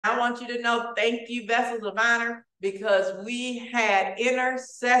I want you to know, thank you, Vessels of Honor, because we had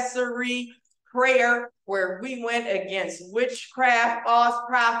intercessory prayer where we went against witchcraft, false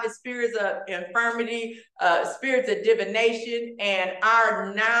prophets, spirits of infirmity, spirits of divination, and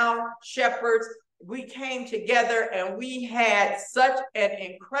our now shepherds. We came together and we had such an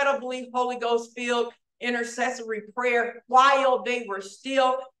incredibly Holy Ghost filled intercessory prayer while they were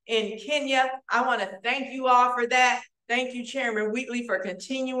still in Kenya. I want to thank you all for that. Thank you, Chairman Wheatley, for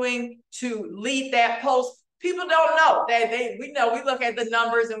continuing to lead that post. People don't know that we know we look at the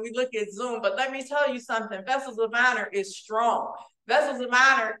numbers and we look at Zoom, but let me tell you something. Vessels of Honor is strong. Vessels of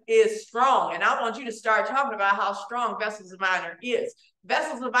Honor is strong. And I want you to start talking about how strong Vessels of Honor is.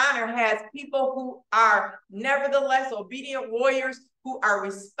 Vessels of Honor has people who are nevertheless obedient warriors who are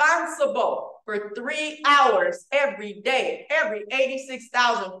responsible for 3 hours every day, every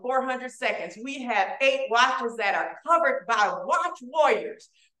 86,400 seconds. We have 8 watches that are covered by watch warriors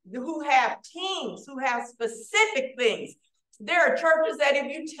who have teams, who have specific things. There are churches that if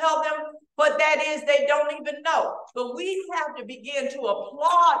you tell them what that is, they don't even know. But we have to begin to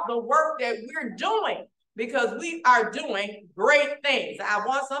applaud the work that we're doing because we are doing great things. I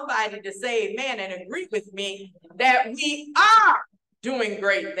want somebody to say amen and agree with me that we are doing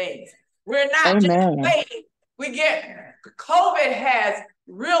great things. We're not just waiting. COVID has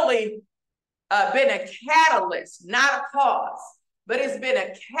really been a catalyst, not a cause, but it's been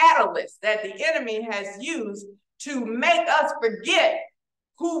a catalyst that the enemy has used to make us forget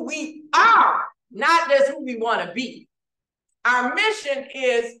who we are, not just who we want to be. Our mission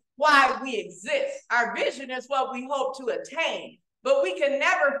is why we exist. Our vision is what we hope to attain, but we can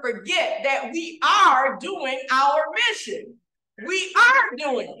never forget that we are doing our mission. We are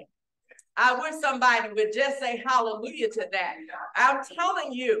doing it. I wish somebody would just say hallelujah to that. I'm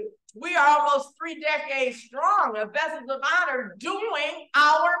telling you, we are almost 3 decades strong of Vessels of Honor doing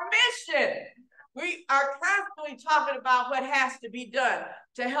our mission. We are constantly talking about what has to be done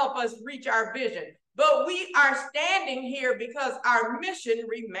to help us reach our vision. But we are standing here because our mission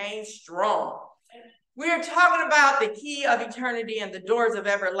remains strong. We're talking about the key of eternity and the doors of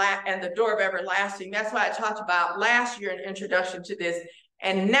the door of everlasting. That's what I talked about last year in introduction to this.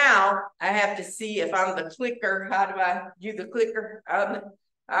 And now I have to see if I'm the clicker. How do I use the clicker?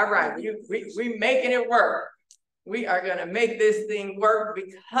 All right, we making it work. We are going to make this thing work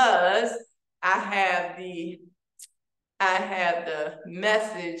because I have the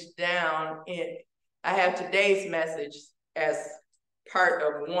message down in. I have today's message as part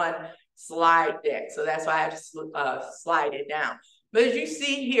of one slide deck. So that's why I have to slide it down. But as you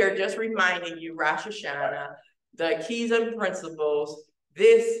see here, just reminding you, Rosh Hashanah, the keys and principles,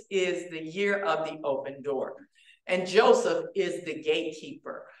 this is the year of the open door. And Joseph is the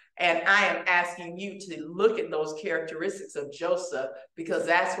gatekeeper. And I am asking you to look at those characteristics of Joseph because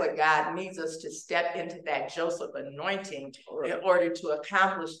that's what God needs us to step into that Joseph anointing in order to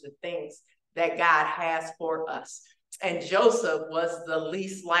accomplish the things that God has for us. And Joseph was the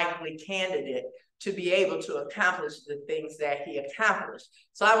least likely candidate to be able to accomplish the things that he accomplished.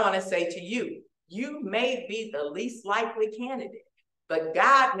 So I want to say to you, you may be the least likely candidate, but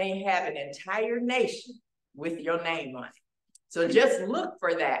God may have an entire nation with your name on it. So just look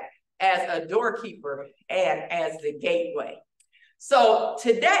for that as a doorkeeper and as the gateway. So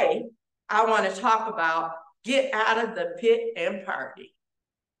today, I want to talk about get out of the pit and party.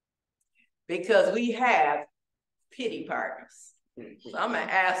 Because we have pity parties. So I'm going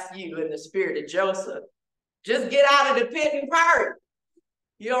to ask you in the spirit of Joseph, just get out of the pit and party.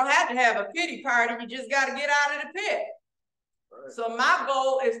 You don't have to have a pity party. You just got to get out of the pit. So my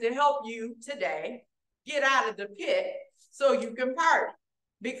goal is to help you today get out of the pit so you can party.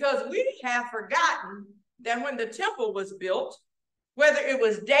 Because we have forgotten that when the temple was built, whether it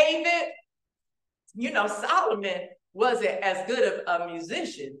was David, Solomon wasn't as good of a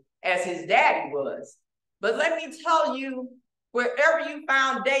musician as his daddy was. But let me tell you, wherever you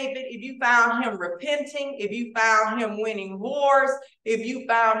found David, if you found him repenting, if you found him winning wars, if you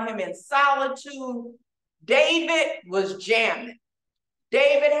found him in solitude, David was jamming.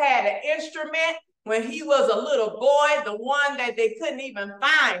 David had an instrument when he was a little boy, the one that they couldn't even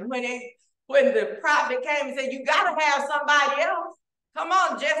find. When the prophet came and said, you got to have somebody else. Come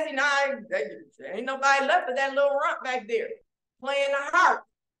on, Jesse, there ain't nobody left but that little runt back there playing the harp,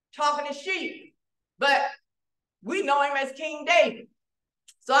 talking to sheep. But we know him as King David.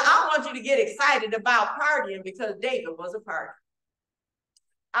 So I want you to get excited about partying because David was a party.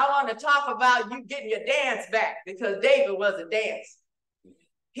 I want to talk about you getting your dance back because David was a dancer.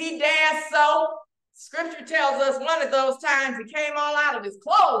 He danced so, Scripture tells us one of those times he came all out of his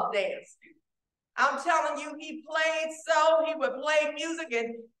clothes dancing. I'm telling you, he would play music,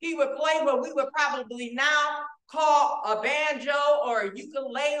 and he would play what we would probably now call a banjo or a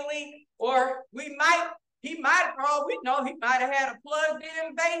ukulele, or he might have had a plugged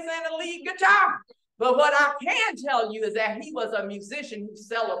in bass and a lead guitar. But what I can tell you is that he was a musician who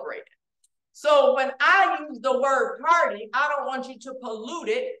celebrated. So when I use the word party, I don't want you to pollute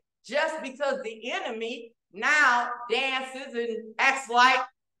it just because the enemy now dances and acts like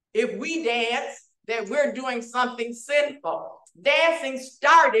if we dance, that we're doing something sinful. Dancing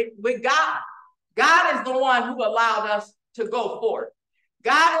started with God. God is the one who allowed us to go forth.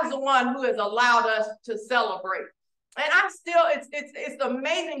 God is the one who has allowed us to celebrate. And it's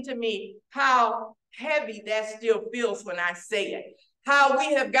amazing to me how heavy that still feels when I say it. How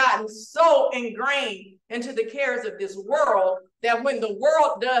we have gotten so ingrained into the cares of this world that when the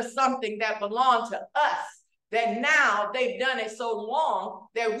world does something that belongs to us, that now they've done it so long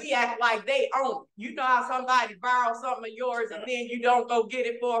that we act like they own it. You know how somebody borrows something of yours and then you don't go get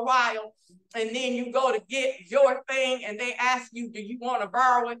it for a while, and then you go to get your thing and they ask you, do you want to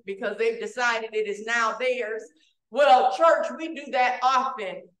borrow it, because they've decided it is now theirs. Well, church, we do that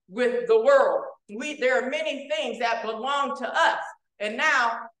often with the world. There are many things that belong to us, and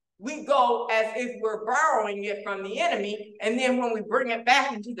now we go as if we're borrowing it from the enemy, and then when we bring it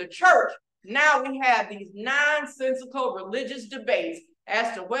back into the church, now we have these nonsensical religious debates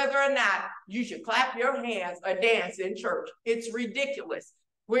as to whether or not you should clap your hands or dance in church. It's ridiculous.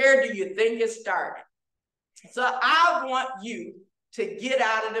 Where do you think it started? So I want you to get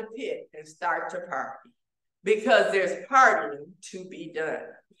out of the pit and start to party, because there's partying to be done.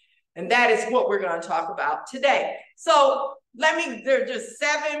 And that is what we're going to talk about today. So there are just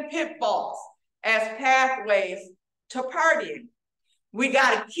 7 pitfalls as pathways to partying. We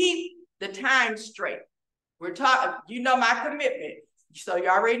got to keep the time straight. We're talking, you know, my commitment. So you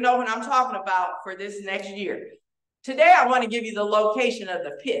already know what I'm talking about for this next year. Today, I want to give you the location of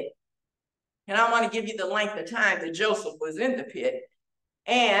the pit. And I want to give you the length of time that Joseph was in the pit.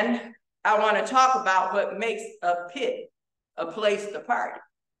 And I want to talk about what makes a pit a place to party.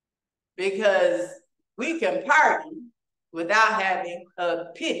 Because we can party without having a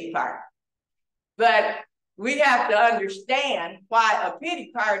pity party. But we have to understand why a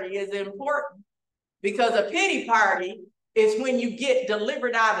pity party is important. Because a pity party is when you get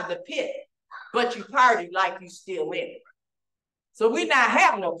delivered out of the pit, but you party like you still in it. So we're not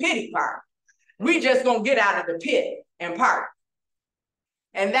having a pity party. We just gonna get out of the pit and party.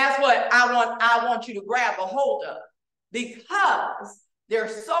 And that's what I want you to grab a hold of, because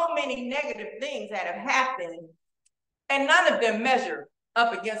there's so many negative things that have happened, and none of them measure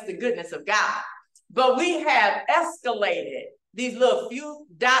up against the goodness of God. But we have escalated these little few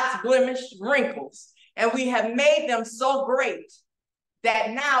dots, blemish, wrinkles, and we have made them so great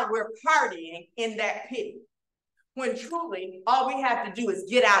that now we're partying in that pit, when truly all we have to do is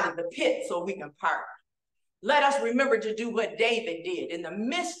get out of the pit so we can party. Let us remember to do what David did. In the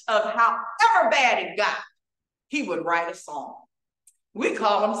midst of however bad it got, he would write a song. We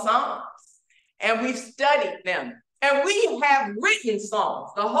call them songs, and we've studied them, and we have written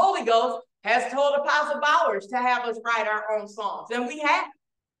songs. The Holy Ghost has told Apostle Bowers to have us write our own songs, and we have,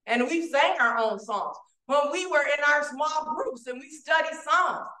 and we've sang our own songs. When we were in our small groups and we studied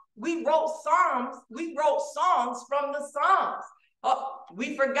songs, we wrote songs from the songs. Oh,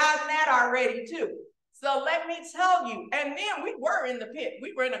 we've forgotten that already too. So let me tell you, and then we were in the pit.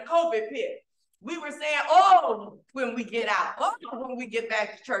 We were in a COVID pit. We were saying, oh, when we get out, oh, when we get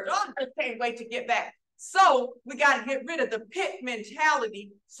back to church, oh, I just can't wait to get back. So we got to get rid of the pit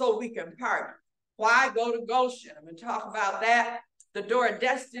mentality so we can party. Why go to Goshen? I'm going to talk about that, the door of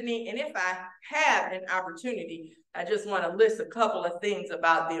destiny. And if I have an opportunity, I just want to list a couple of things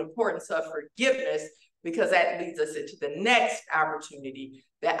about the importance of forgiveness, because that leads us into the next opportunity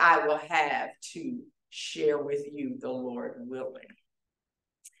that I will have to share with you, the Lord willing.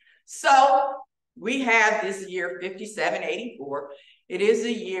 So we have this year 5784. It is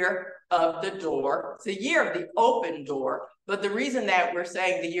a year of the door. It's a year of the open door. But the reason that we're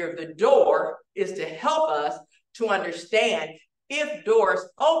saying the year of the door is to help us to understand, if doors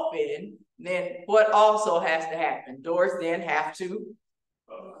open, then what also has to happen? Doors then have to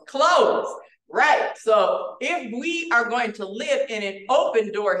close, right? So if we are going to live in an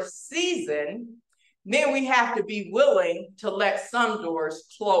open door season, then we have to be willing to let some doors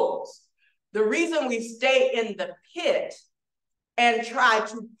close. The reason we stay in the pit and try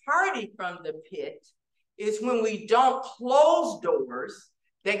to party from the pit is when we don't close doors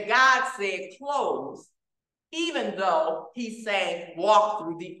that God said close, even though he's saying walk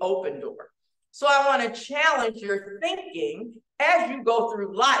through the open door. So I want to challenge your thinking as you go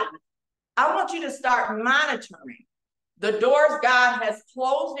through life. I want you to start monitoring the doors God has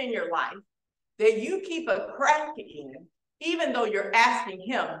closed in your life that you keep a crack in, even though you're asking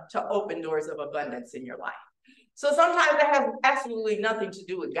him to open doors of abundance in your life. So sometimes that has absolutely nothing to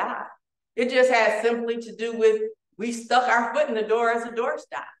do with God. It just has simply to do with we stuck our foot in the door as a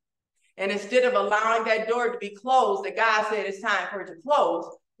doorstop. And instead of allowing that door to be closed, that God said it's time for it to close,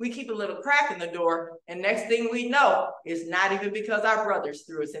 we keep a little crack in the door. And next thing we know, it's not even because our brothers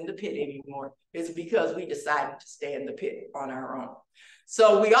threw us in the pit anymore. It's because we decided to stay in the pit on our own.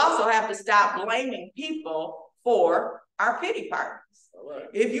 So we also have to stop blaming people for our pity parties.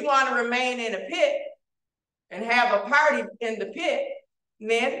 If you want to remain in a pit and have a party in the pit,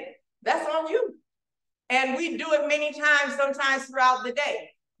 then that's on you. And we do it many times, sometimes throughout the day.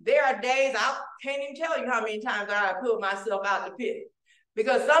 There are days, I can't even tell you how many times I pull myself out the pit.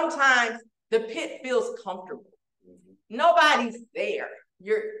 Because sometimes the pit feels comfortable. Nobody's there.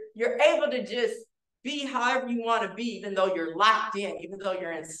 You're able to just be however you want to be, even though you're locked in, even though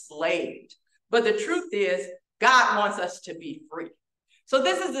you're enslaved. But the truth is, God wants us to be free. So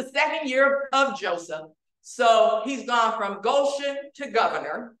this is the second year of Joseph. So he's gone from Goshen to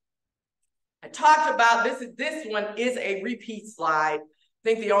governor. I talked about this one is a repeat slide. I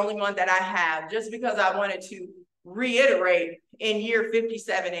think the only one that I have, just because I wanted to reiterate in year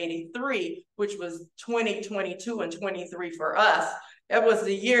 5783, which was 2022 and 23 for us. That was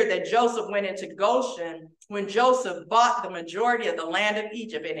the year that Joseph went into Goshen, when Joseph bought the majority of the land of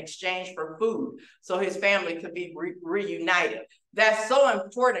Egypt in exchange for food, so his family could be reunited. That's so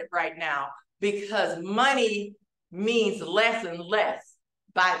important right now because money means less and less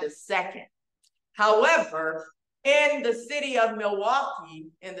by the second. However, in the city of Milwaukee,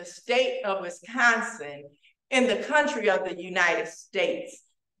 in the state of Wisconsin, in the country of the United States,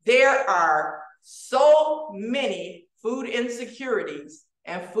 there are so many food insecurities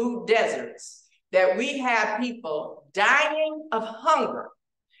and food deserts that we have people dying of hunger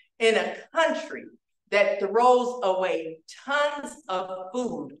in a country that throws away tons of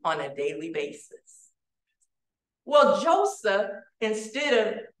food on a daily basis. Well, Joseph, instead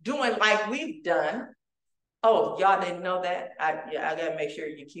of doing like we've done, oh, y'all didn't know that? I gotta make sure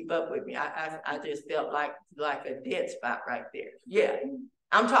you keep up with me. I just felt like a dead spot right there. Yeah,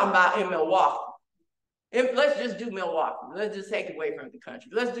 I'm talking about in Milwaukee. Let's just do Milwaukee. Let's just take it away from the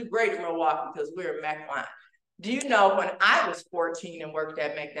country. Let's do greater Milwaukee because we're in McLean. Do you know when I was 14 and worked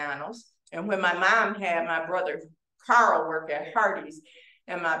at McDonald's, and when my mom had my brother Carl work at Hardee's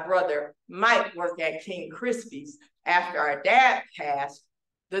and my brother Mike work at King Crispy's after our dad passed,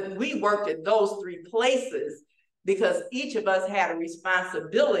 that we worked at those three places because each of us had a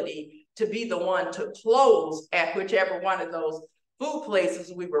responsibility to be the one to close at whichever one of those food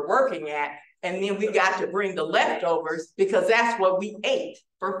places we were working at. And then we got to bring the leftovers because that's what we ate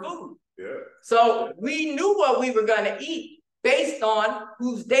for food. Yeah. So we knew what we were going to eat based on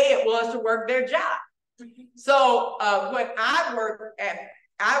whose day it was to work their job. So when I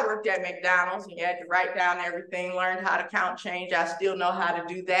worked at McDonald's, and you had to write down everything, learn how to count change. I still know how to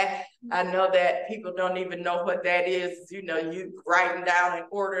do that. I know that people don't even know what that is, you know, you writing down and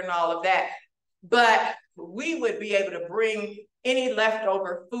ordering all of that. But we would be able to bring any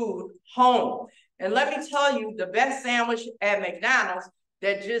leftover food home. And let me tell you, the best sandwich at McDonald's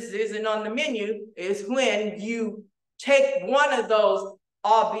that just isn't on the menu is when you take one of those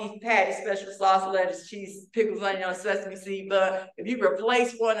all beef patties, special sauce, lettuce, cheese, pickles, onion, sesame seed bun. If you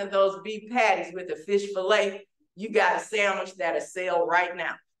replace one of those beef patties with a fish fillet, you got a sandwich that'll sell right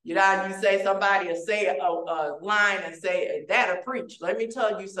now. You know, you say somebody will say a line and say, that'll preach. Let me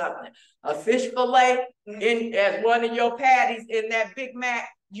tell you something. A fish fillet as one of your patties in that Big Mac,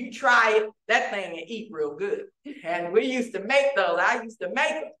 you try it, that thing will eat real good. And we used to make those. I used to make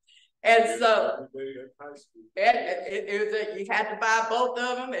them. And so you had to buy both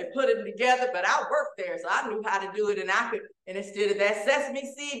of them and put them together, but I worked there, so I knew how to do it. And instead of that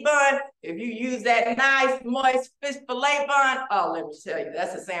sesame seed bun, if you use that nice, moist fish fillet bun, oh, let me tell you,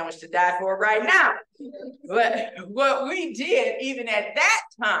 that's a sandwich to die for right now. But what we did, even at that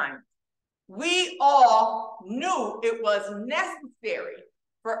time, we all knew it was necessary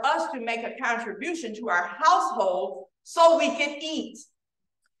for us to make a contribution to our household so we could eat.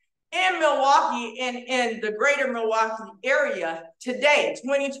 In Milwaukee, in the greater Milwaukee area today,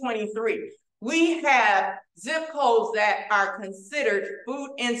 2023, we have zip codes that are considered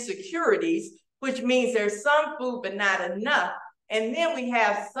food insecurities, which means there's some food but not enough. And then we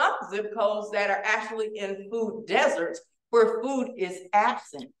have some zip codes that are actually in food deserts where food is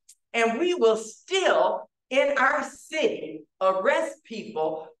absent. And we will still, in our city, arrest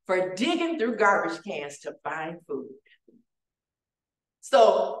people for digging through garbage cans to find food.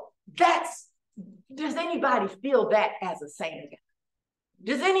 So does anybody feel that as a saint?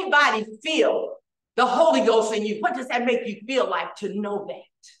 Does anybody feel the Holy Ghost in you? What does that make you feel like to know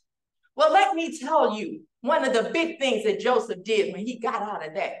that? Well, let me tell you, one of the big things that Joseph did when he got out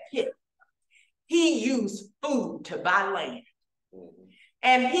of that pit, he used food to buy land.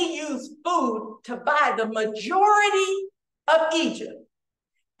 And he used food to buy the majority of Egypt.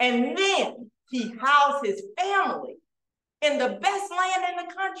 And then he housed his family in the best land in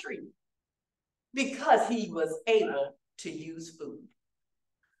the country because he was able to use food.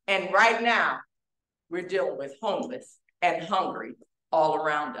 And right now, we're dealing with homeless and hungry all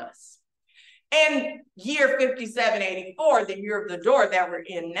around us. In year 5784, the year of the door that we're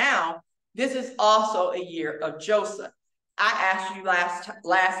in now, this is also a year of Joseph. I asked you last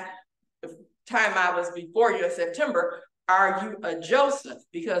time I was before you in September, are you a Joseph?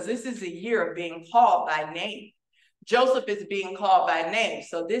 Because this is a year of being called by name. Joseph is being called by name.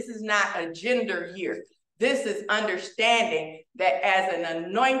 So this is not a gender year. This is understanding that as an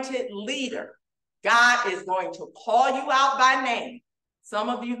anointed leader, God is going to call you out by name. Some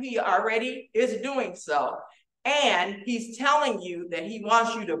of you, he already is doing so. And he's telling you that he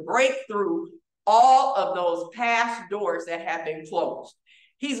wants you to break through all of those past doors that have been closed.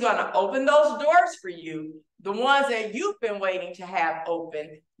 He's going to open those doors for you. The ones that you've been waiting to have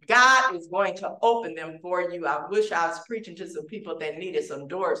open, God is going to open them for you. I wish I was preaching to some people that needed some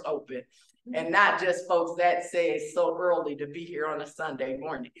doors open and not just folks that say it's so early to be here on a Sunday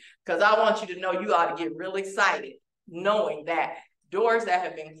morning. Because I want you to know you ought to get real excited knowing that doors that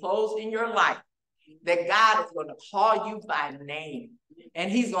have been closed in your life, that God is going to call you by name.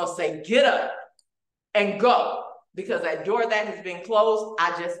 And he's going to say, get up and go. Because that door that has been closed,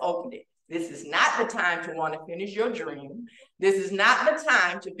 I just opened it. This is not the time to want to finish your dream. This is not the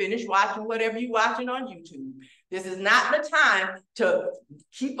time to finish watching whatever you're watching on YouTube. This is not the time to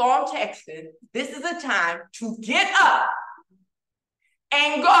keep on texting. This is a time to get up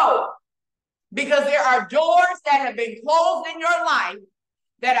and go. Because there are doors that have been closed in your life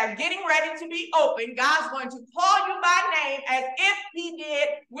that are getting ready to be open. God's going to call you by name as if he did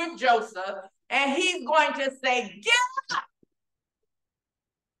with Joseph. And he's going to say, get up.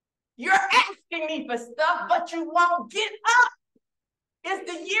 You're asking me for stuff, but you won't get up.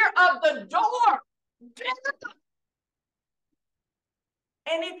 It's the year of the door. Get up.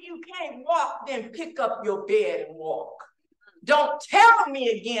 And if you can't walk, then pick up your bed and walk. Don't tell me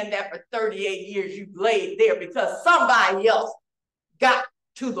again that for 38 years you laid there because somebody else got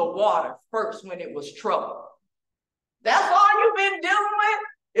to the water first when it was trouble. That's all you've been dealing with?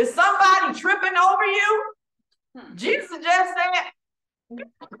 Is somebody tripping over you? Jesus just said,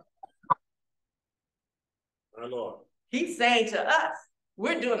 my Lord. He's saying to us,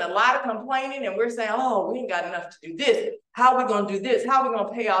 we're doing a lot of complaining and we're saying, oh, we ain't got enough to do this. How are we going to do this? How are we going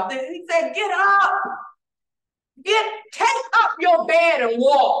to pay off this? He said, get up. Take up your bed and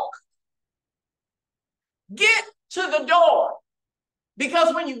walk. Get to the door.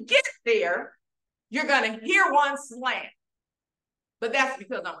 Because when you get there, you're going to hear one slam. But that's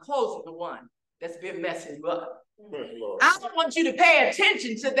because I'm closing the one that's been messing you up. I don't want you to pay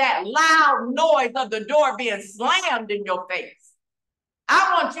attention to that loud noise of the door being slammed in your face.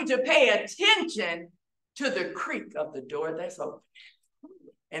 I want you to pay attention to the creak of the door that's open.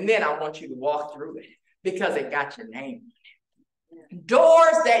 And then I want you to walk through it because it got your name on it.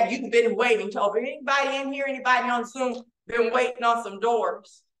 Doors that you've been waiting to open. Anybody in here, anybody on Zoom been waiting on some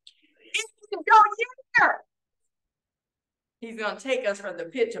doors? It's your year. He's going to take us from the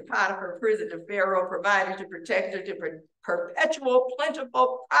pit to Potiphar, prison to Pharaoh, provider to protector to perpetual,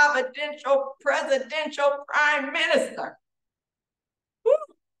 plentiful, providential, presidential prime minister. Woo.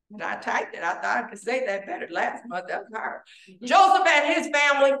 And I typed it. I thought I could say that better last month. That was hard. Joseph and his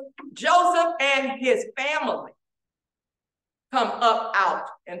family. Joseph and his family come up, out,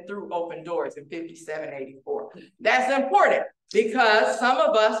 and through open doors in 5784. That's important because some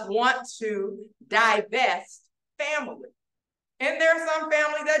of us want to divest family. And there are some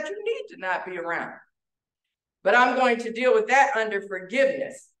families that you need to not be around. But I'm going to deal with that under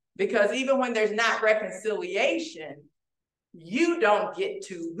forgiveness because even when there's not reconciliation, we don't get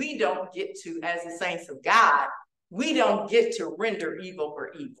to, as the saints of God, we don't get to render evil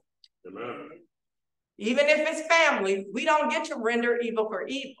for evil. Amen. Even if it's family, we don't get to render evil for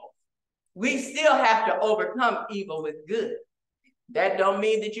evil. We still have to overcome evil with good. That don't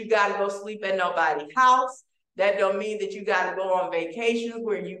mean that you got to go sleep at nobody's house. That don't mean that you got to go on vacations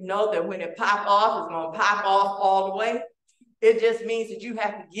where you know that when it pop off, it's going to pop off all the way. It just means that you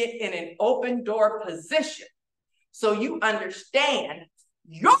have to get in an open door position so you understand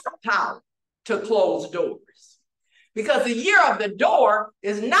your power to close doors. Because the year of the door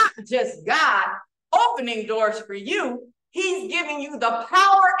is not just God opening doors for you. He's giving you the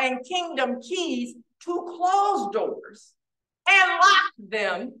power and kingdom keys to close doors and lock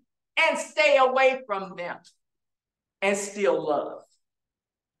them and stay away from them and still love.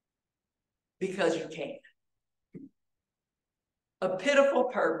 Because you can. A pitiful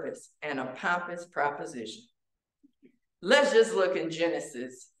purpose and a pompous proposition. Let's just look in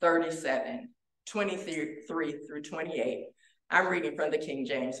Genesis 37, 23 through 28. I'm reading from the King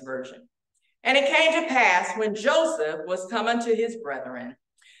James Version. And it came to pass when Joseph was come unto his brethren,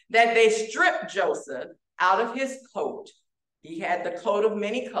 that they stripped Joseph out of his coat. He had the coat of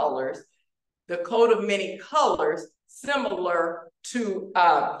many colors. The coat of many colors, similar to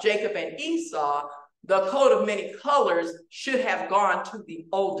Jacob and Esau, the coat of many colors should have gone to the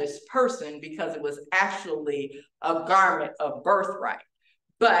oldest person because it was actually a garment of birthright.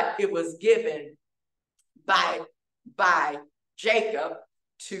 But it was given by Jacob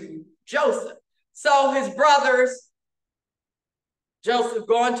to Joseph. So his brothers, Joseph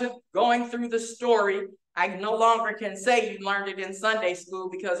going through the story. I no longer can say you learned it in Sunday school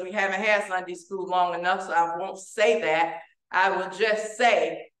because we haven't had Sunday school long enough, so I won't say that. I will just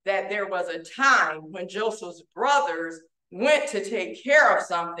say that there was a time when Joseph's brothers went to take care of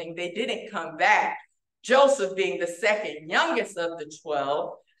something. They didn't come back. Joseph, being the second youngest of the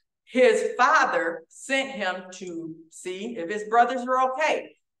 12, his father sent him to see if his brothers were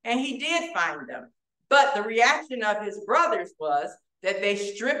okay. And he did find them. But the reaction of his brothers was that they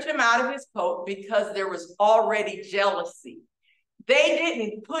stripped him out of his coat because there was already jealousy. They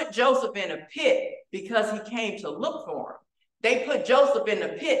didn't put Joseph in a pit because he came to look for him. They put Joseph in the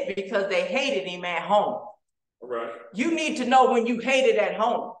pit because they hated him at home. Right. You need to know when you hate it at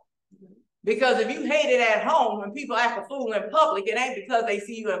home. Because if you hate it at home, when people act a fool in public, it ain't because they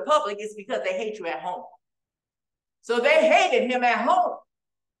see you in public, it's because they hate you at home. So they hated him at home.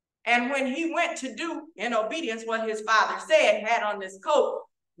 And when he went to do in obedience what his father said, had on this coat,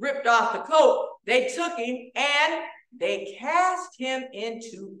 ripped off the coat, they took him and they cast him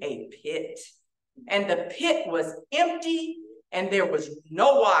into a pit. And the pit was empty and there was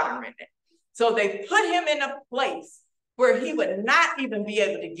no water in it. So they put him in a place where he would not even be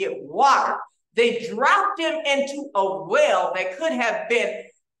able to get water. They dropped him into a well that could have been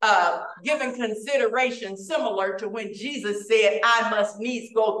given consideration similar to when Jesus said, I must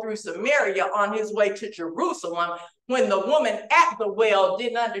needs go through Samaria on his way to Jerusalem, when the woman at the well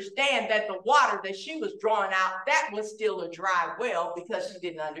didn't understand that the water that she was drawing out, that was still a dry well because she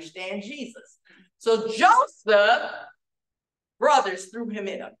didn't understand Jesus. So Joseph, brothers threw him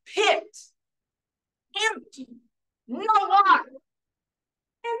in a pit, empty, no water.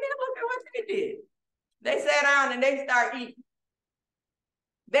 And then look at what they did. They sat down and they started eating.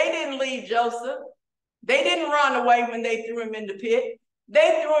 They didn't leave Joseph. They didn't run away when they threw him in the pit.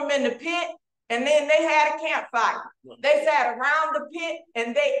 They threw him in the pit and then they had a campfire. They sat around the pit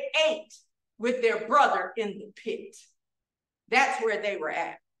and they ate with their brother in the pit. That's where they were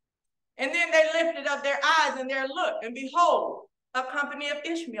at. And then they lifted up their eyes and their look, and behold, a company of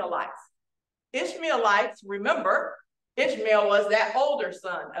Ishmaelites. Ishmaelites, remember, Ishmael was that older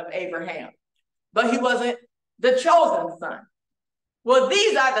son of Abraham, but he wasn't the chosen son. Well,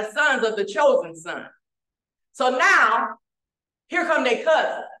 these are the sons of the chosen son. So now, here come their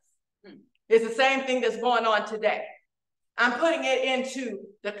cousins. It's the same thing that's going on today. I'm putting it into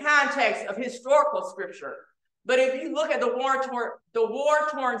the context of historical scripture. But if you look at the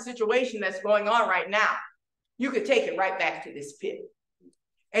war-torn situation that's going on right now, you could take it right back to this pit.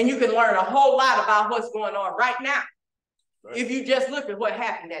 And you can learn a whole lot about what's going on right now. Right. If you just look at what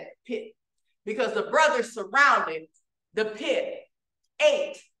happened at the pit. Because the brothers surrounded the pit,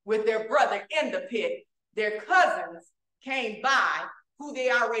 ate with their brother in the pit. Their cousins came by, who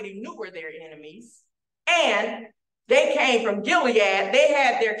they already knew were their enemies. And they came from Gilead. They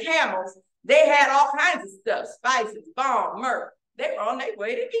had their camels. They had all kinds of stuff, spices, balm, myrrh. They were on their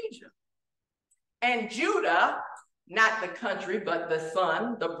way to Egypt. And Judah, not the country, but the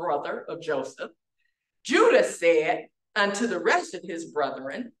son, the brother of Joseph, Judah said unto the rest of his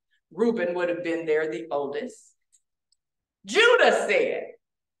brethren, Reuben would have been there, the oldest. Judah said,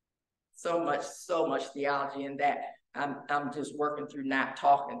 so much theology in that. I'm just working through not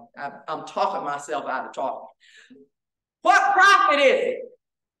talking. I'm talking myself out of talking. What profit is it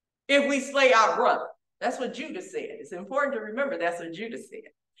if we slay our brother? That's what Judah said. It's important to remember that's what Judah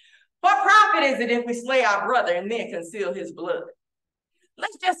said. What profit is it if we slay our brother and then conceal his blood?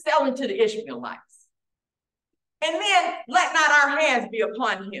 Let's just sell him to the Ishmaelites. And then let not our hands be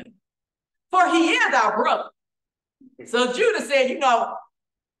upon him, for he is our brother. So Judah said, I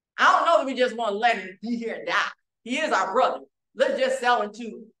don't know that we just want to let him be here and die. He is our brother. Let's just sell him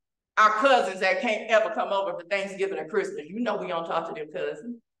to our cousins that can't ever come over for Thanksgiving and Christmas. You know we don't talk to their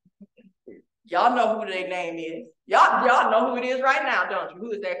cousins. Y'all know who their name is. Y'all know who it is right now, don't you?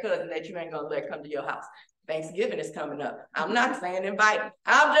 Who is that cousin that you ain't gonna let come to your house? Thanksgiving is coming up. I'm not saying invite.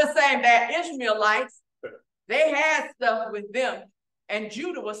 I'm just saying that Ishmaelites, they had stuff with them. And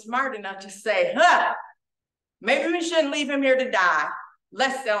Judah was smart enough to say, maybe we shouldn't leave him here to die.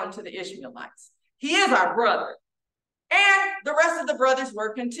 Let's sell him to the Ishmaelites. He is our brother. And the rest of the brothers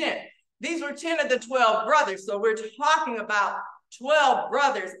were content. These were 10 of the 12 brothers. So we're talking about 12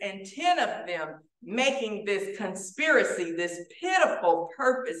 brothers and 10 of them making this conspiracy, this pitiful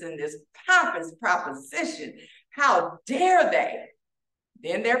purpose, and this pompous proposition. How dare they?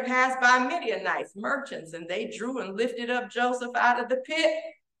 Then there passed by Midianites, merchants, and they drew and lifted up Joseph out of the pit.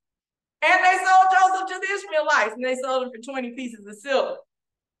 And they sold Joseph to the Ishmaelites, and they sold him for 20 pieces of silver.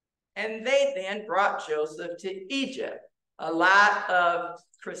 And they then brought Joseph to Egypt. A lot of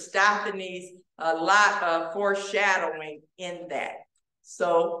Christophanies, a lot of foreshadowing in that.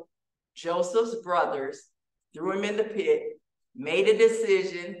 So Joseph's brothers threw him in the pit, made a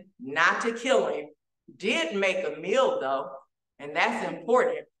decision not to kill him, did make a meal though, and that's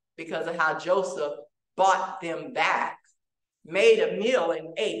important because of how Joseph bought them back, made a meal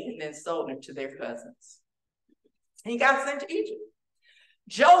and ate, and then sold him to their cousins. He got sent to Egypt.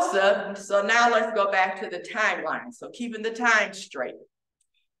 Joseph, so now let's go back to the timeline. So keeping the time straight.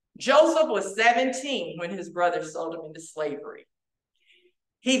 Joseph was 17 when his brothers sold him into slavery.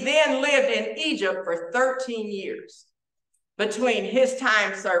 He then lived in Egypt for 13 years between his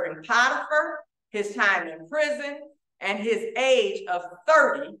time serving Potiphar, his time in prison, and his age of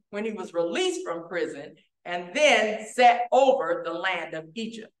 30 when he was released from prison and then set over the land of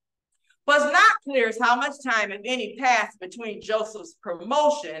Egypt. What's not clear is how much time, if any, passed between Joseph's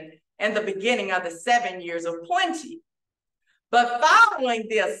promotion and the beginning of the 7 years of plenty. But following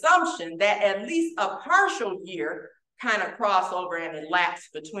the assumption that at least a partial year kind of crossed over and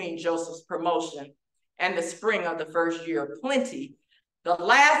elapsed between Joseph's promotion and the spring of the first year of plenty, the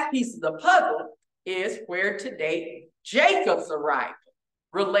last piece of the puzzle is where to date Jacob's arrival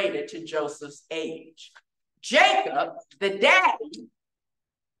related to Joseph's age. Jacob, the daddy,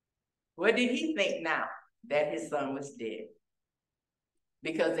 what did he think now that his son was dead?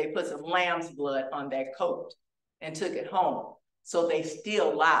 Because they put some lamb's blood on that coat and took it home. So they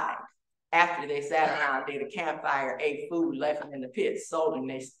still lied. After they sat around, did a campfire, ate food, left him in the pit, sold him,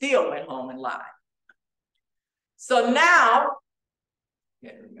 they still went home and lied. So now, you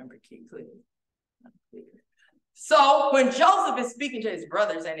gotta remember, keep clicking. So when Joseph is speaking to his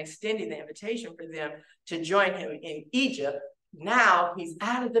brothers and extending the invitation for them to join him in Egypt, now he's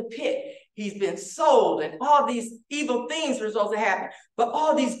out of the pit. He's been sold and all these evil things were supposed to happen, but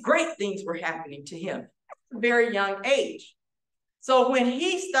all these great things were happening to him at a very young age. So when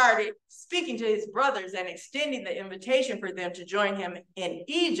he started speaking to his brothers and extending the invitation for them to join him in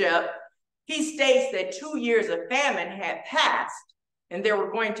Egypt, he states that 2 years of famine had passed and there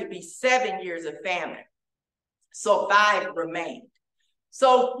were going to be 7 years of famine. So 5 remained.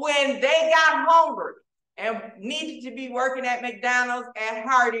 So when they got hungry and needed to be working at McDonald's, at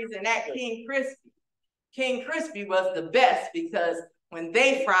Hardee's, and at King Crispy, King Crispy was the best because when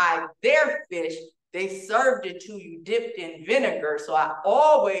they fried their fish, they served it to you dipped in vinegar. So I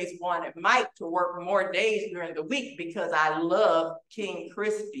always wanted Mike to work more days during the week because I love King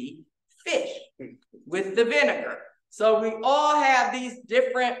Crispy fish with the vinegar. So we all have these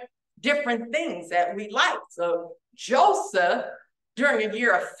different things that we like. So Joseph, during a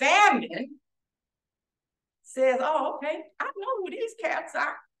year of famine, says, oh, okay, I know who these cats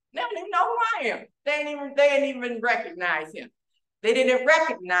are. They don't even know who I am. They didn't even recognize him. They didn't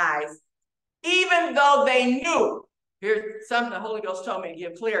recognize, even though they knew. Here's something the Holy Ghost told me to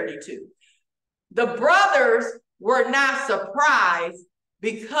give clarity to. The brothers were not surprised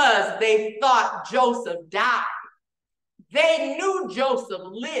because they thought Joseph died. They knew Joseph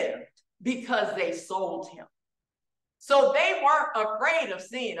lived because they sold him. So they weren't afraid of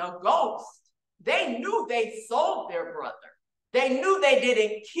seeing a ghost. They knew they sold their brother. They knew they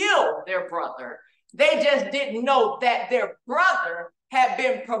didn't kill their brother. They just didn't know that their brother had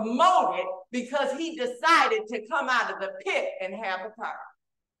been promoted because he decided to come out of the pit and have a party.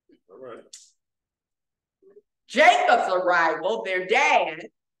 All right. Jacob's arrival, their dad,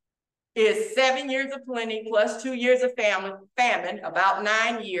 is 7 years of plenty plus 2 years of famine, about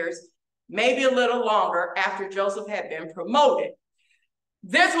 9 years, maybe a little longer after Joseph had been promoted.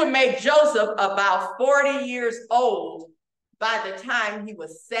 This would make Joseph about 40 years old by the time he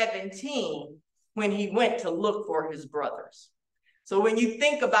was 17 when he went to look for his brothers. So when you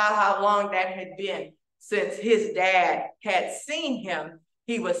think about how long that had been, since his dad had seen him.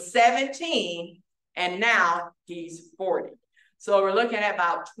 He was 17 and now he's 40. So we're looking at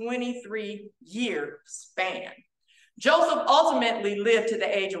about 23-year span. Joseph ultimately lived to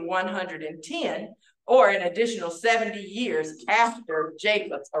the age of 110, or an additional 70 years after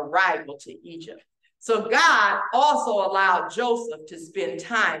Jacob's arrival to Egypt. So God also allowed Joseph to spend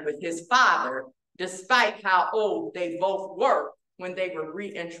time with his father, despite how old they both were when they were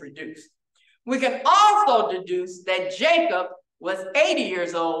reintroduced. We can also deduce that Jacob was 80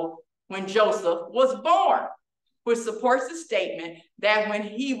 years old when Joseph was born, which supports the statement that when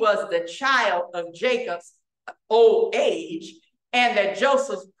he was the child of Jacob's old age, and that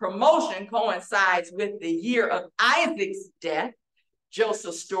Joseph's promotion coincides with the year of Isaac's death.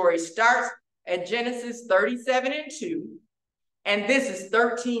 Joseph's story starts at Genesis 37:2, and this is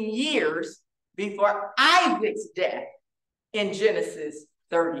 13 years before Isaac's death in Genesis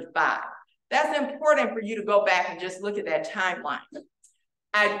 35. That's important for you to go back and just look at that timeline.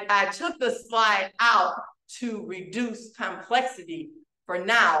 I took the slide out to reduce complexity for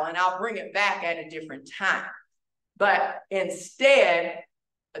now, and I'll bring it back at a different time. But instead,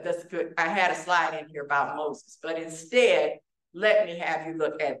 I had a slide in here about Moses, but instead, let me have you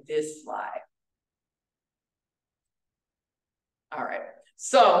look at this slide. All right,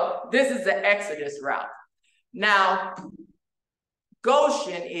 so this is the Exodus route. Now,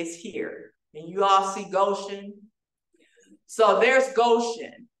 Goshen is here, and you all see Goshen? So there's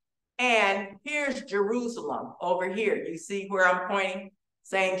Goshen, and here's Jerusalem over here. You see where I'm pointing,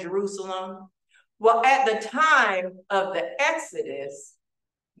 saying Jerusalem? Well, at the time of the Exodus,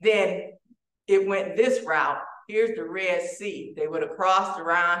 then it went this route. Here's the Red Sea. They would have crossed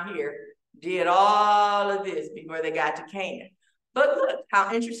around here, did all of this before they got to Canaan. But look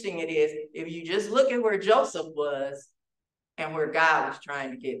how interesting it is if you just look at where Joseph was and where God was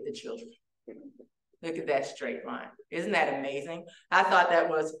trying to get the children. Look at that straight line. Isn't that amazing? I thought that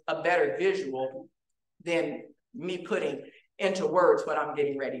was a better visual than me putting into words what I'm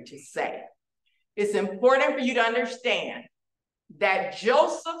getting ready to say. It's important for you to understand that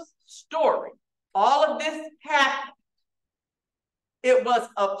Joseph's story, all of this happened. It was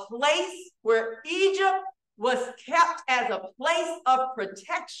a place where Egypt was kept as a place of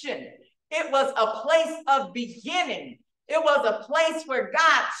protection. It was a place of beginning. It was a place where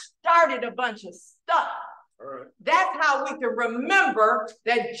God started a bunch of stuff. That's how we can remember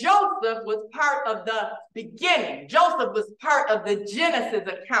that Joseph was part of the beginning. Joseph was part of the Genesis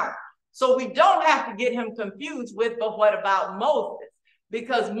account. So we don't have to get him confused with, but what about Moses?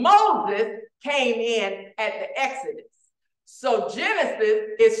 Because Moses came in at the Exodus. So Genesis,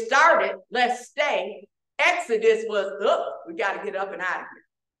 it started, let's stay. Exodus was, we got to get up and out of here.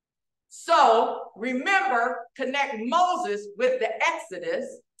 So remember, connect Moses with the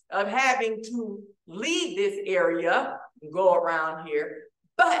Exodus of having to leave this area and go around here.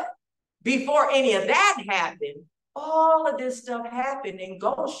 But before any of that happened, all of this stuff happened in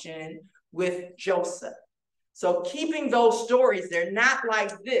Goshen with Joseph. So keeping those stories, they're not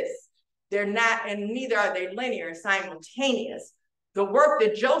like this. They're not, and neither are they linear and simultaneous. The work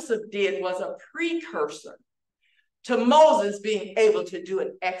that Joseph did was a precursor to Moses being able to do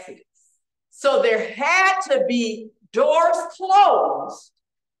an Exodus. So there had to be doors closed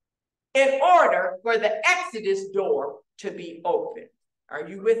in order for the Exodus door to be open. Are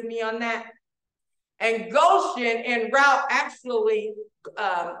you with me on that? And Goshen en route actually,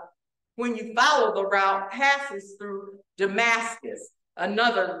 when you follow the route, passes through Damascus,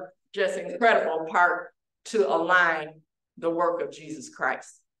 another just incredible part to align the work of Jesus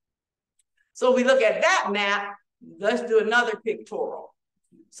Christ. So we look at that map, let's do another pictorial.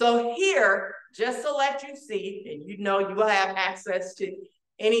 So here, just to let you see, and you know you will have access to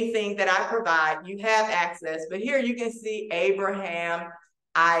anything that I provide, you have access, but here you can see Abraham,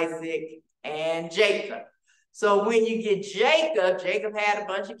 Isaac, and Jacob. So when you get Jacob, Jacob had a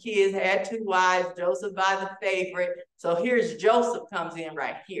bunch of kids, had 2 wives, Joseph by the favorite. So here's Joseph comes in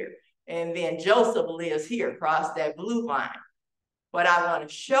right here. And then Joseph lives here across that blue line. What I want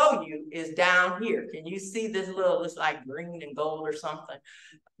to show you is down here. Can you see this little, it's like green and gold or something?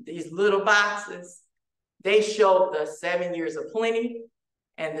 These little boxes, they show the 7 years of plenty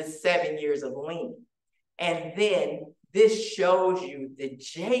and the 7 years of lean. And then this shows you that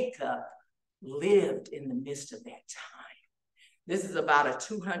Jacob lived in the midst of that time. This is about a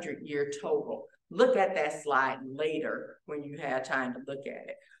 200-year total. Look at that slide later when you have time to look at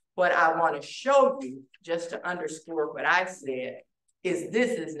it. What I want to show you, just to underscore what I said, is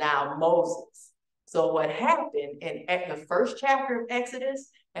this is now Moses. So what happened in the first chapter of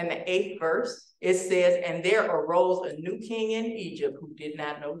Exodus and the 8th verse, it says, and there arose a new king in Egypt who did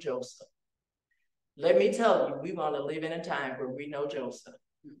not know Joseph. Let me tell you, we want to live in a time where we know Joseph.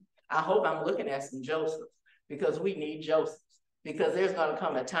 I hope I'm looking at some Josephs, because we need Josephs. Because there's going to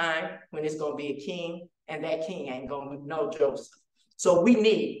come a time when it's going to be a king, and that king ain't going to know Joseph. So we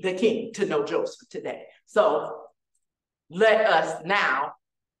need the king to know Joseph today. So let us now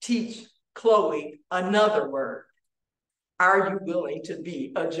teach Chloe another word. Are you willing to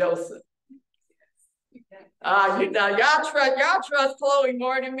be a Joseph? Y'all trust Chloe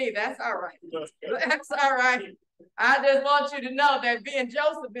more than me. That's all right. That's all right. I just want you to know that being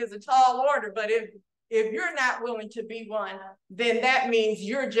Joseph is a tall order, but if you're not willing to be one, then that means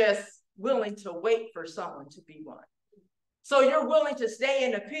you're just willing to wait for someone to be one. So you're willing to stay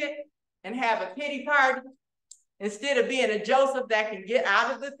in the pit and have a pity party instead of being a Joseph that can get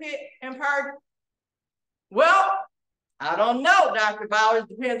out of the pit and party? Well, I don't know, Dr. Bowers.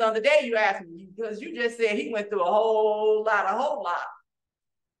 Depends on the day you ask me, because you just said he went through a whole lot.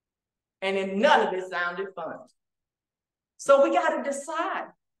 And then none of it sounded fun. So we got to decide.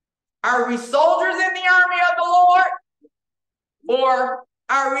 Are we soldiers in the army of the Lord? Or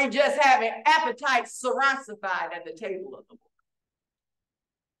are we just having appetites sanctified at the table of the Lord?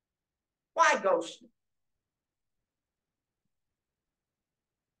 Why Goshen?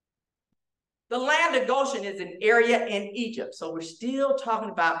 The land of Goshen is an area in Egypt. So we're still talking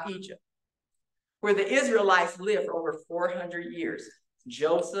about Egypt, where the Israelites lived for over 400 years.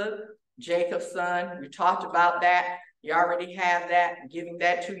 Joseph, Jacob's son, we talked about that. You already have that. I'm giving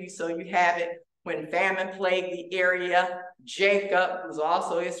that to you so you have it. When famine plagued the area, Jacob, who's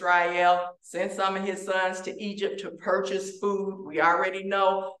also Israel, sent some of his sons to Egypt to purchase food. We already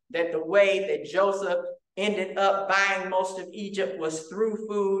know that the way that Joseph ended up buying most of Egypt was through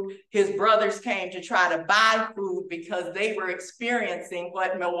food. His brothers came to try to buy food because they were experiencing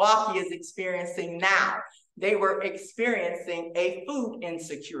what Milwaukee is experiencing now. They were experiencing a food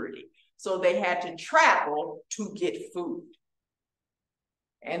insecurity. So they had to travel to get food.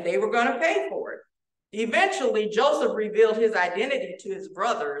 And they were going to pay for it. Eventually, Joseph revealed his identity to his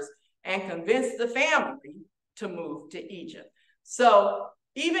brothers and convinced the family to move to Egypt. So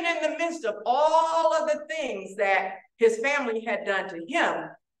even in the midst of all of the things that his family had done to him,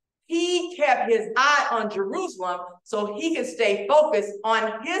 he kept his eye on Jerusalem so he could stay focused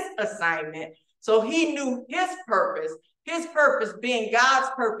on his assignment. So he knew his purpose being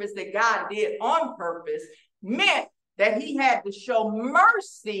God's purpose that God did on purpose, meant that he had to show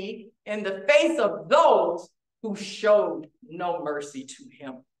mercy in the face of those who showed no mercy to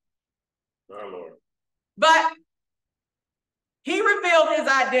him. My Lord. But he revealed his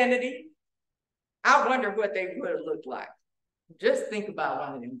identity. I wonder what they would have looked like. Just think about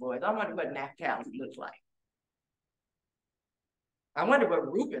one of them boys. I wonder what Naphtali looked like. I wonder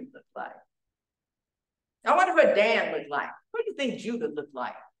what Reuben looked like. I wonder what Dan looked like. What do you think Judah looked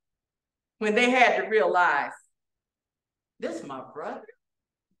like when they had to realize, this is my brother?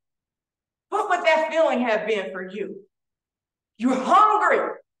 What would that feeling have been for you? You're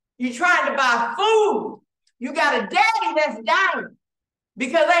hungry. You're trying to buy food. You got a daddy that's dying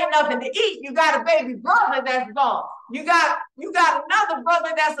because ain't nothing to eat. You got a baby brother that's gone. You got another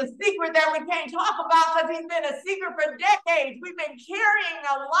brother that's a secret that we can't talk about because he's been a secret for decades. We've been carrying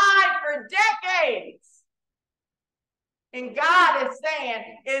a lie for decades. And God is saying,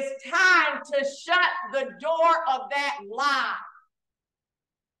 it's time to shut the door of that lie.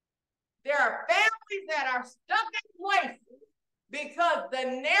 There are families that are stuck in places because the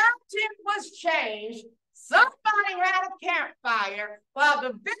narrative was changed. Somebody had a campfire while the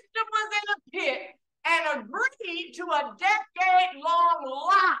victim was in a pit and agreed to a decade-long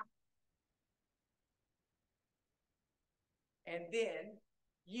lie. And then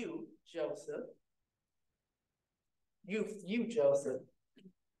you, Joseph, Joseph,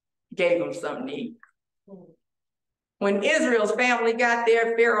 gave him something to eat. When Israel's family got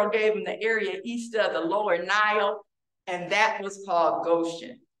there, Pharaoh gave them the area east of the lower Nile, and that was called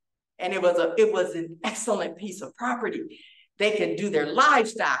Goshen. And it was an excellent piece of property. They could do their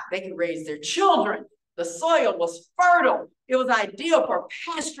livestock. They could raise their children. The soil was fertile. It was ideal for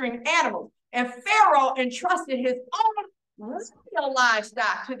pasturing animals. And Pharaoh entrusted his own real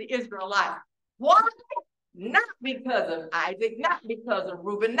livestock to the Israelites. Why? Not because of Isaac, not because of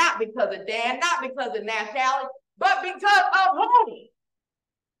Reuben, not because of Dan, not because of Naphtali, but because of whom?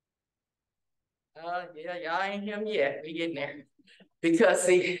 Yeah, y'all ain't him yet. We getting there. Because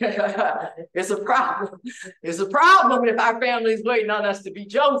see, it's a problem. It's a problem if our family is waiting on us to be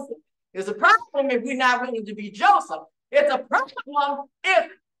Joseph. It's a problem if we're not willing to be Joseph. It's a problem if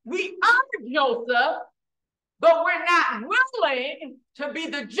we are Joseph, but we're not willing to be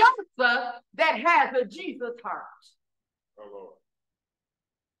the Joseph that has a Jesus heart. Oh, Lord.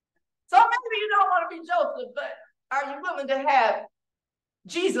 So maybe you don't want to be Joseph, but are you willing to have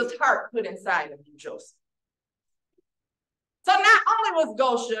Jesus' heart put inside of you, Joseph? So not only was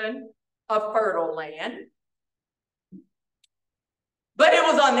Goshen a fertile land, but it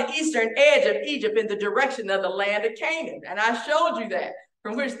was on the eastern edge of Egypt in the direction of the land of Canaan. And I showed you that,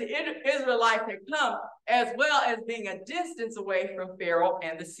 from which the Israelites had come, as well as being a distance away from Pharaoh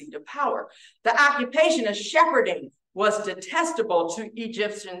and the seat of power. The occupation of shepherding was detestable to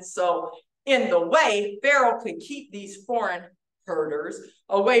Egyptians. So in the way, Pharaoh could keep these foreign herders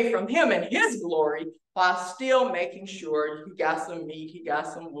away from him and his glory, while still making sure he got some meat, he got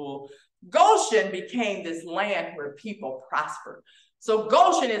some wool. Goshen became this land where people prospered. So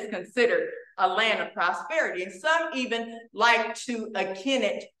Goshen is considered a land of prosperity, and some even like to akin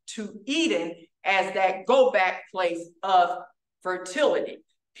it to Eden as that go-back place of fertility.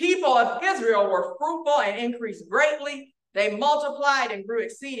 People of Israel were fruitful and increased greatly. They multiplied and grew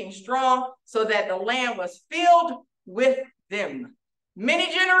exceeding strong, so that the land was filled with them.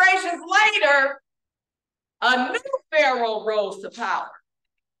 Many generations later, a new Pharaoh rose to power.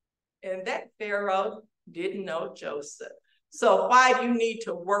 And that Pharaoh didn't know Joseph. So why do you need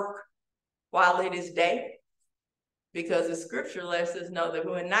to work while it is day? Because the scripture lets us know that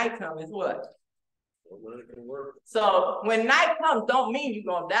when night comes, is what? So when night comes, don't mean you're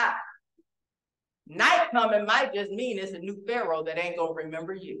going to die. Night coming might just mean it's a new Pharaoh that ain't going to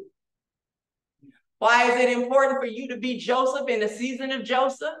remember you. Why is it important for you to be Joseph in the season of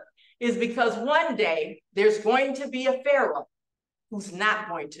Joseph? Is because one day there's going to be a Pharaoh who's not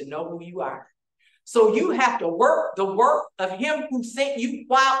going to know who you are. So you have to work the work of him who sent you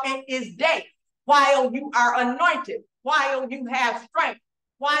while it is day, while you are anointed, while you have strength,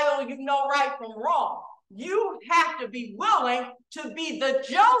 while you know right from wrong. You have to be willing to be the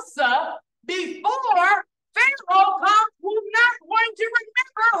Joseph before Pharaoh comes, who's not going to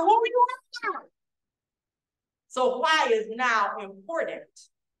remember who you are. So why is now important?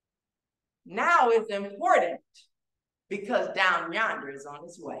 Now is important because down yonder is on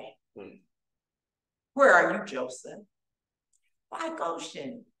its way. Where are you, Joseph? Why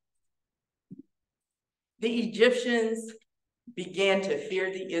Goshen? The Egyptians began to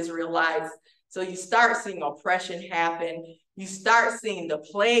fear the Israelites. So you start seeing oppression happen. You start seeing the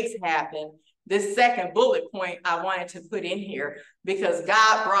plagues happen. This second bullet point I wanted to put in here, because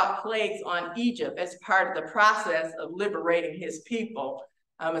God brought plagues on Egypt as part of the process of liberating his people.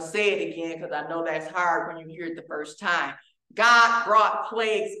 I'm going to say it again because I know that's hard when you hear it the first time. God brought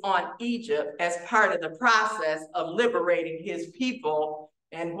plagues on Egypt as part of the process of liberating his people.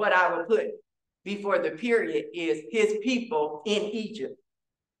 And what I would put before the period is his people in Egypt.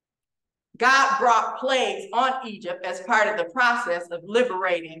 God brought plagues on Egypt as part of the process of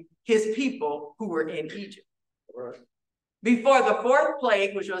liberating his people who were in Egypt. Right. Before the fourth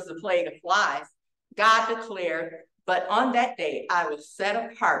plague, which was the plague of flies, God declared, "But on that day I will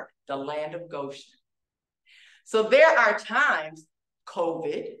set apart the land of Goshen." So there are times,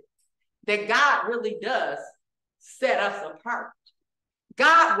 COVID, that God really does set us apart.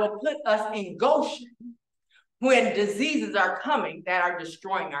 God will put us in Goshen when diseases are coming that are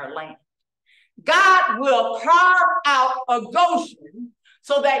destroying our land. God will carve out a Goshen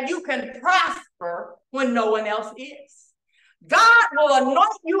so that you can prosper when no one else is. God will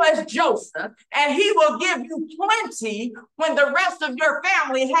anoint you as Joseph, and he will give you plenty when the rest of your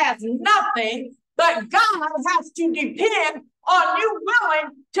family has nothing. But God has to depend on you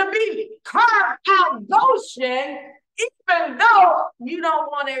willing to be carved out Goshen, even though you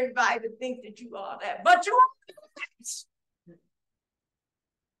don't want everybody to think that you are that. But you are that.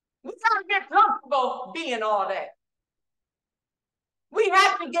 We got to get comfortable being all that. We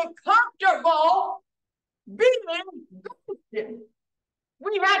have to get comfortable being Goshen.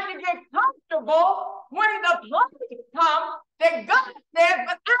 We have to get comfortable when the plagues come that God said,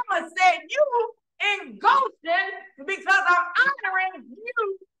 "But I'm going to send you in Goshen because I'm honoring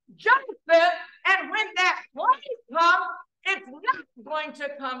you, Joseph, and when that plague comes, it's not going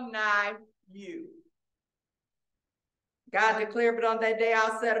to come nigh you." God declared, "But on that day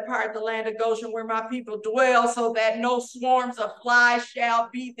I'll set apart the land of Goshen where my people dwell, so that no swarms of flies shall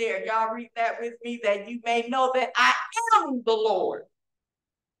be there." Y'all read that with me, "that you may know that I am the Lord."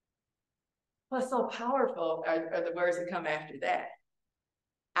 What's so powerful are the words that come after that.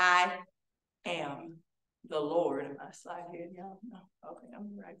 I am the Lord. Am I slide here? No. Okay, I'm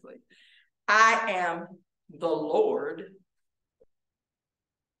in the right place. I am the Lord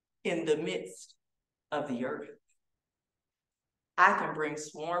in the midst of the earth. I can bring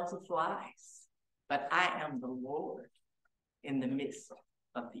swarms of flies, but I am the Lord in the midst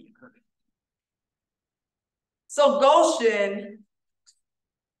of the earth. So Goshen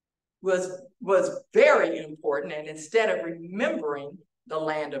was very important. And instead of remembering the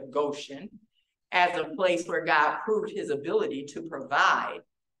land of Goshen as a place where God proved his ability to provide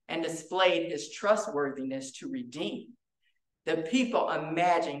and displayed his trustworthiness to redeem, the people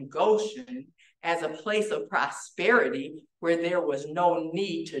imagined Goshen as a place of prosperity where there was no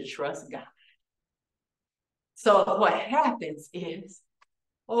need to trust God. So what happens is,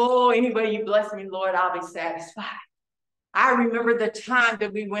 oh, anybody you bless me, Lord, I'll be satisfied. I remember the time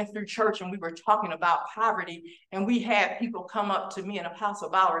that we went through church and we were talking about poverty, and we had people come up to me and Apostle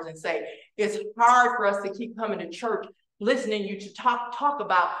Bowers and say, it's hard for us to keep coming to church, listening to you to talk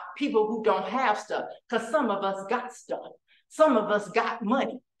about people who don't have stuff, because some of us got stuff. Some of us got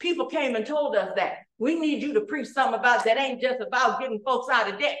money. People came and told us that. We need you to preach something about that ain't just about getting folks out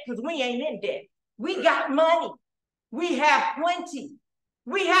of debt, because we ain't in debt. We got money. We have plenty.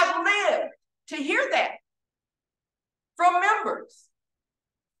 We have lived to hear that from members.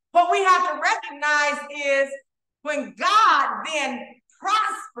 What we have to recognize is when God then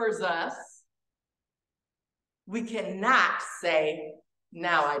prospers us, we cannot say,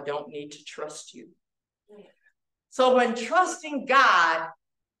 now I don't need to trust you. So when trusting God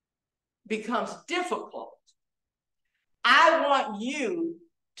becomes difficult, I want you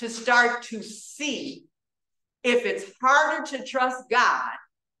to start to see if it's harder to trust God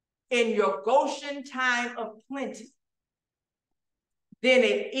in your Goshen time of plenty than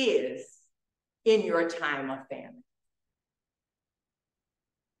it is in your time of famine.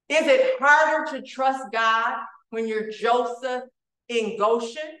 Is it harder to trust God when you're Joseph in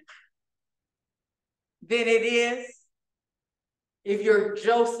Goshen than it is if you're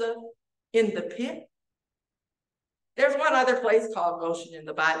Joseph in the pit? There's one other place called Goshen in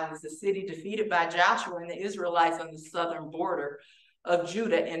the Bible. It's a city defeated by Joshua and the Israelites on the southern border of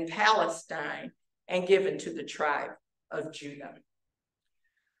Judah in Palestine and given to the tribe of Judah.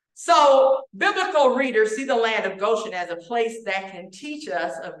 So biblical readers see the land of Goshen as a place that can teach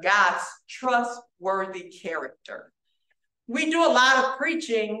us of God's trustworthy character. We do a lot of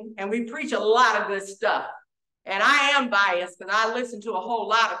preaching and we preach a lot of good stuff. And I am biased because I listen to a whole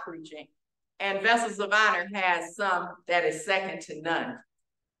lot of preaching. And Vessels of Honor has some that is second to none.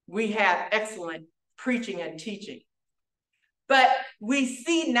 We have excellent preaching and teaching. But we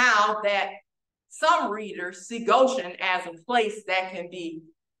see now that some readers see Goshen as a place that can be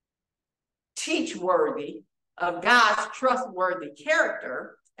teach-worthy of God's trustworthy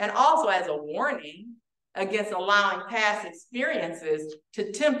character, and also as a warning against allowing past experiences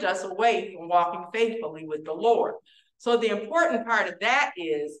to tempt us away from walking faithfully with the Lord. So the important part of that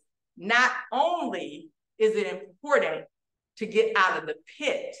is not only is it important to get out of the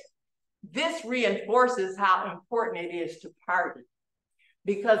pit, this reinforces how important it is to party.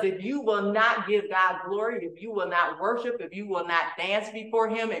 Because if you will not give God glory, if you will not worship, if you will not dance before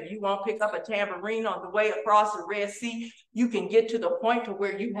him, if you won't pick up a tambourine on the way across the Red Sea, you can get to the point to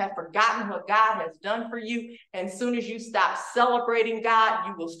where you have forgotten what God has done for you. And as soon as you stop celebrating God,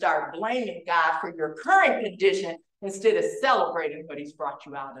 you will start blaming God for your current condition instead of celebrating what he's brought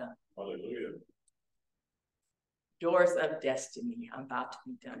you out of. Hallelujah. Doors of destiny. I'm about to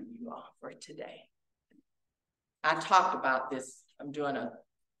be done, you all, for today. I talked about this.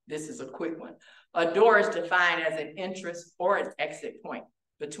 This is a quick one. A door is defined as an entrance or an exit point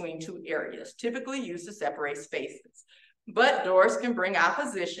between two areas, typically used to separate spaces. But doors can bring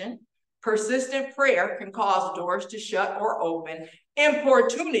opposition. Persistent prayer can cause doors to shut or open.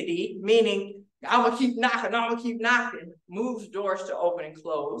 Importunity, meaning I'm gonna keep knocking, moves doors to open and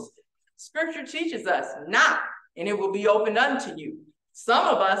close. Scripture teaches us, knock, and it will be opened unto you. Some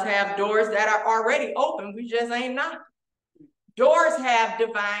of us have doors that are already open, we just ain't knocking. Doors have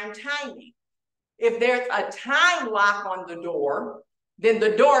divine timing. If there's a time lock on the door, then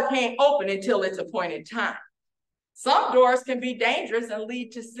the door can't open until its appointed time. Some doors can be dangerous and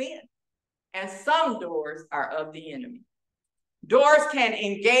lead to sin, and some doors are of the enemy. Doors can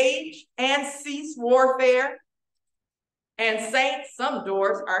engage and cease warfare, and saints, some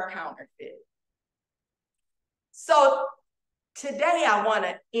doors are counterfeit. So today I want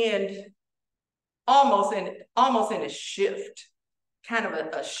to end almost in a shift, kind of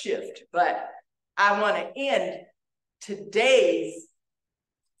a shift, but I want to end today's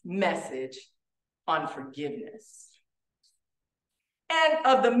message on forgiveness. And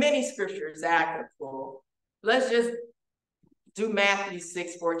of the many scriptures that I could pull, let's just do Matthew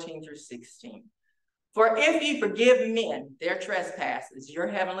 6:14 through 16. For if ye forgive men their trespasses, your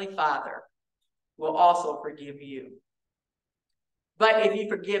heavenly Father will also forgive you. But if you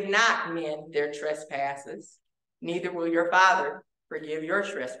forgive not men their trespasses, neither will your Father forgive your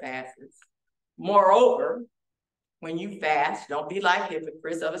trespasses. Moreover, when you fast, don't be like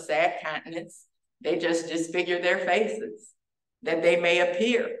hypocrites of a sad countenance. They just disfigure their faces, that they may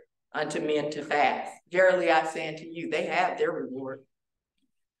appear unto men to fast. Verily I say unto you, they have their reward.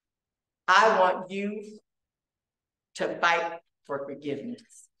 I want you to fight for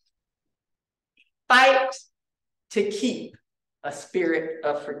forgiveness. Fight to keep a spirit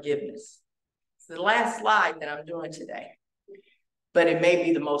of forgiveness. It's the last slide that I'm doing today, but it may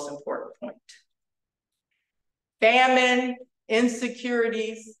be the most important point. Famine,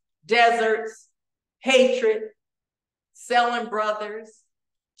 insecurities, deserts, hatred, selling brothers,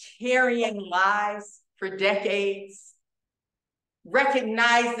 carrying lies for decades,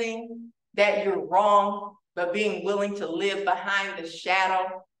 recognizing that you're wrong, but being willing to live behind the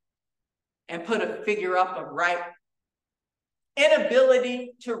shadow and put a figure up of right,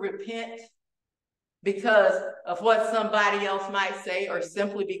 inability to repent because of what somebody else might say, or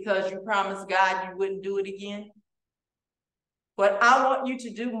simply because you promised God you wouldn't do it again. What I want you to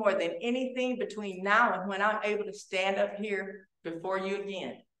do more than anything between now and when I'm able to stand up here before you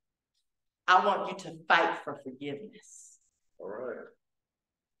again, I want you to fight for forgiveness. All right.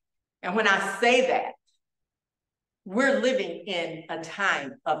 And when I say that, we're living in a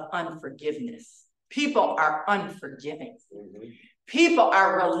time of unforgiveness. People are unforgiving. People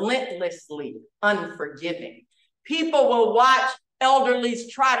are relentlessly unforgiving. People will watch elderlies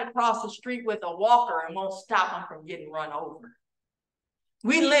try to cross the street with a walker and won't stop them from getting run over.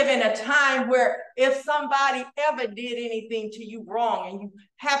 We live in a time where if somebody ever did anything to you wrong and you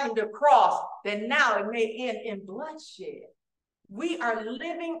happen to cross, then now it may end in bloodshed. We are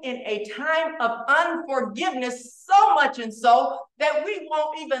living in a time of unforgiveness, so much and so that we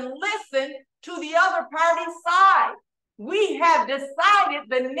won't even listen to the other party's side. We have decided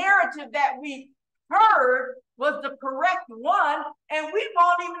the narrative that we heard was the correct one, and we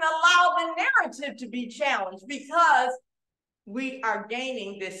won't even allow the narrative to be challenged because we are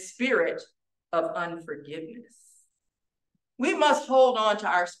gaining this spirit of unforgiveness. We must hold on to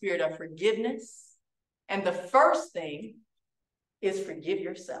our spirit of forgiveness, and the first thing is forgive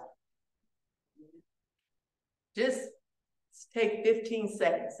yourself. Just take 15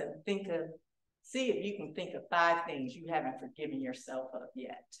 seconds and see if you can think of 5 things you haven't forgiven yourself of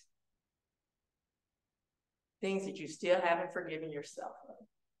yet. Things that you still haven't forgiven yourself of.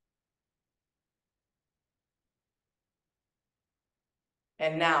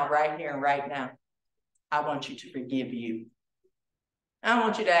 And now, right here and right now, I want you to forgive you. I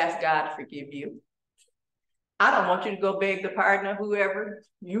want you to ask God to forgive you. I don't want you to go beg the pardon of whoever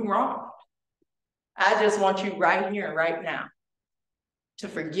you wronged. I just want you right here and right now to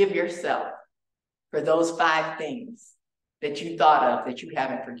forgive yourself for those 5 things that you thought of that you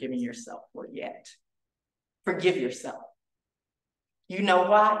haven't forgiven yourself for yet. Forgive yourself. You know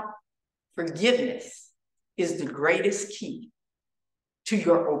why? Forgiveness is the greatest key to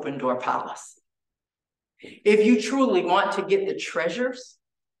your open door policy. If you truly want to get the treasures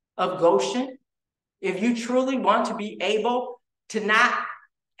of Goshen, if you truly want to be able to not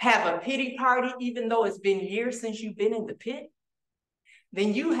have a pity party, even though it's been years since you've been in the pit,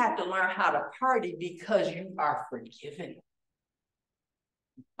 then you have to learn how to party because you are forgiven.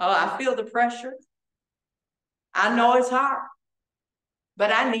 Oh, I feel the pressure. I know it's hard,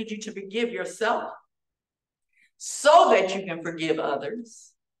 but I need you to forgive yourself so that you can forgive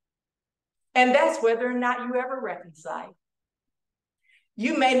others. And that's whether or not you ever reconcile.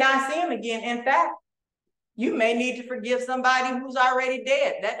 You may not see him again. In fact, you may need to forgive somebody who's already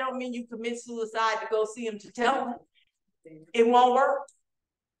dead. That don't mean you commit suicide to go see him to tell him. It won't work.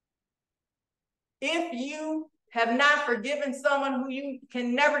 If you have not forgiven someone who you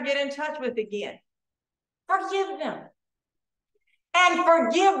can never get in touch with again, forgive them. And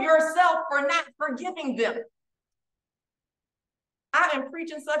forgive yourself for not forgiving them. I am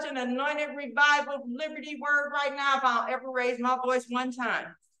preaching such an anointed revival liberty word right now if I'll ever raise my voice one time.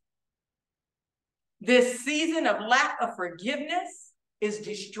 This season of lack of forgiveness is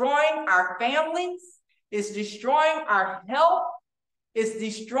destroying our families, is destroying our health, is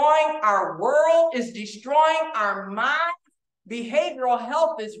destroying our world, is destroying our mind. Behavioral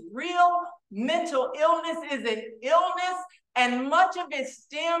health is real. Mental illness is an illness, and much of it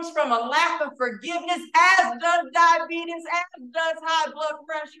stems from a lack of forgiveness, as does diabetes, as does high blood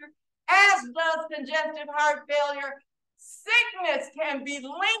pressure, as does congestive heart failure. Sickness can be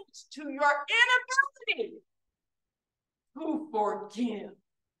linked to your inability to forgive,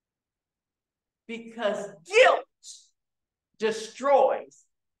 because guilt destroys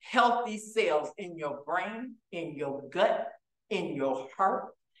healthy cells in your brain, in your gut, in your heart.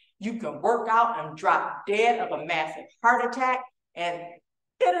 You can work out and drop dead of a massive heart attack, and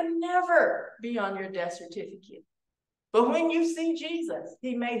it'll never be on your death certificate. But when you see Jesus,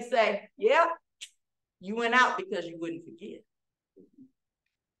 he may say, yeah, you went out because you wouldn't forgive.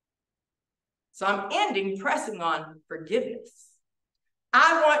 So I'm ending pressing on forgiveness.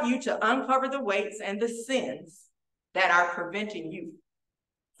 I want you to uncover the weights and the sins that are preventing you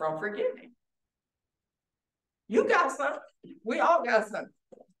from forgiving. You got some. We all got some.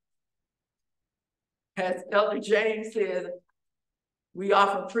 As Elder James says, we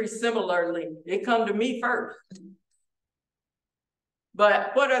often preach similarly. They come to me first.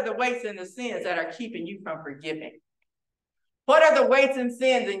 But what are the weights and the sins that are keeping you from forgiving? What are the weights and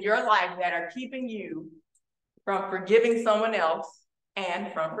sins in your life that are keeping you from forgiving someone else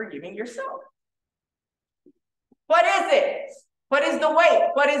and from forgiving yourself? What is it? What is the weight?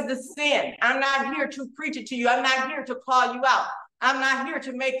 What is the sin? I'm not here to preach it to you. I'm not here to call you out. I'm not here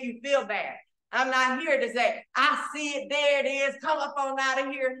to make you feel bad. I'm not here to say, I see it, there it is, come up on out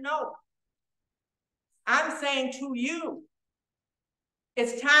of here. No. I'm saying to you,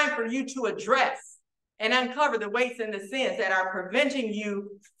 it's time for you to address and uncover the weights and the sins that are preventing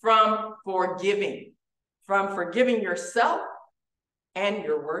you from forgiving yourself and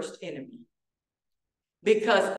your worst enemy. Because